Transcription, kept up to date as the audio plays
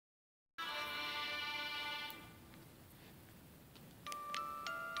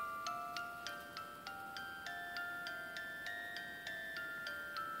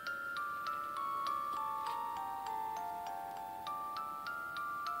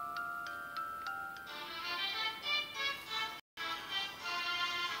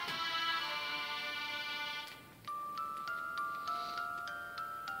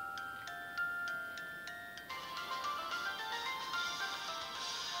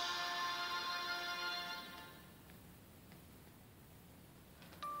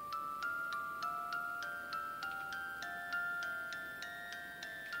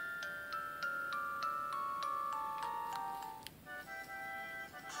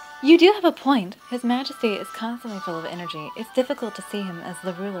You do have a point. His Majesty is constantly full of energy. It's difficult to see him as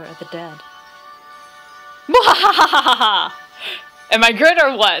the ruler of the dead. Mwahahaha! Am I good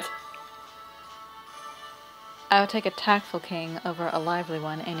or what? I would take a tactful king over a lively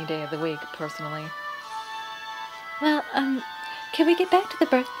one any day of the week, personally. Well, can we get back to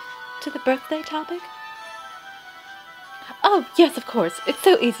the birthday topic? Oh, yes, of course. It's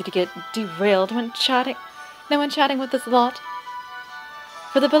so easy to get derailed when chatting with this lot.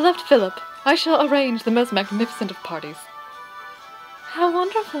 For the beloved Philip, I shall arrange the most magnificent of parties. How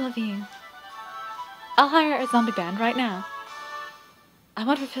wonderful of you. I'll hire a zombie band right now. I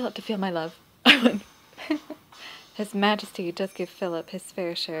want for Philip to feel my love. His Majesty does give Philip his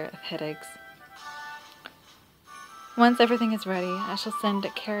fair share of headaches. Once everything is ready, I shall send a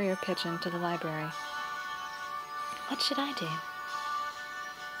carrier pigeon to the library. What should I do?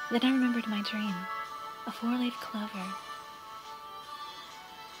 Then I remembered my dream. A 4-leaf clover.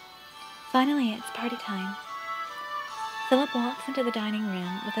 Finally, it's party time. Philip walks into the dining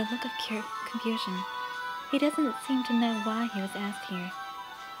room with a look of confusion. He doesn't seem to know why he was asked here.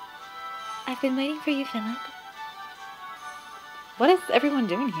 I've been waiting for you, Philip. What is everyone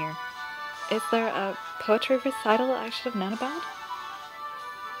doing here? Is there a poetry recital I should have known about?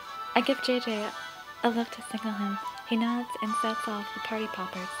 I give JJ a look to signal him. He nods and sets off the party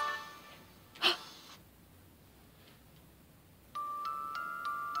poppers.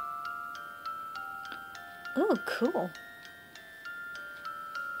 Ooh, cool.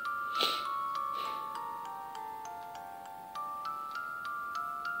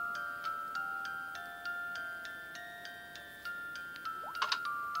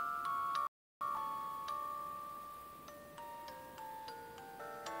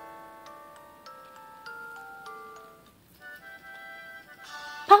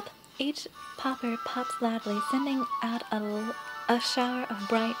 Pop! Each popper pops loudly, sending out a shower of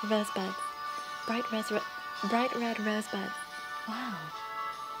bright rosebuds. Bright red rosebuds. Wow.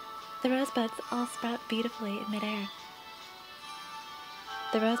 The rosebuds all sprout beautifully in midair.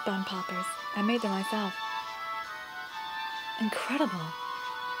 The rosebud poppers. I made them myself. Incredible.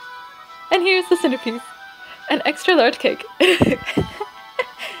 And here's the centerpiece. An extra large cake.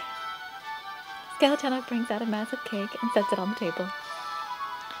 Skeletano brings out a massive cake and sets it on the table.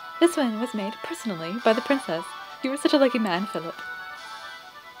 This one was made personally by the princess. You were such a lucky man, Philip.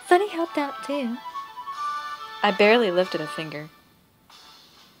 Sunny helped out too. I barely lifted a finger.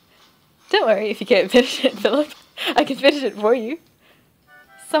 Don't worry if you can't finish it, Philip. I can finish it for you.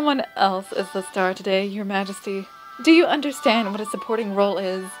 Someone else is the star today, Your Majesty. Do you understand what a supporting role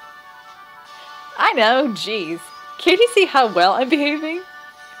is? I know, jeez. Can't you see how well I'm behaving?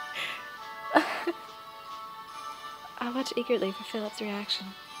 I watch eagerly for Philip's reaction.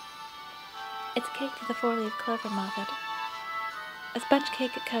 It's cake to the 4-leaf clover method. A sponge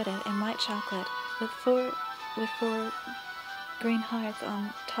cake coated in white chocolate with four green hearts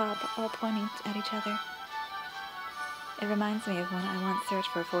on top, all pointing at each other. It reminds me of when I once searched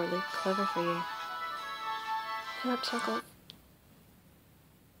for a 4-leaf clover for you. Philip chuckles.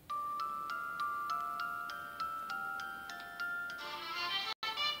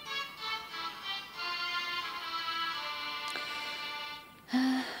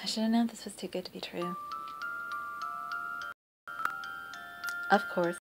 I should have known this was too good to be true. Of course.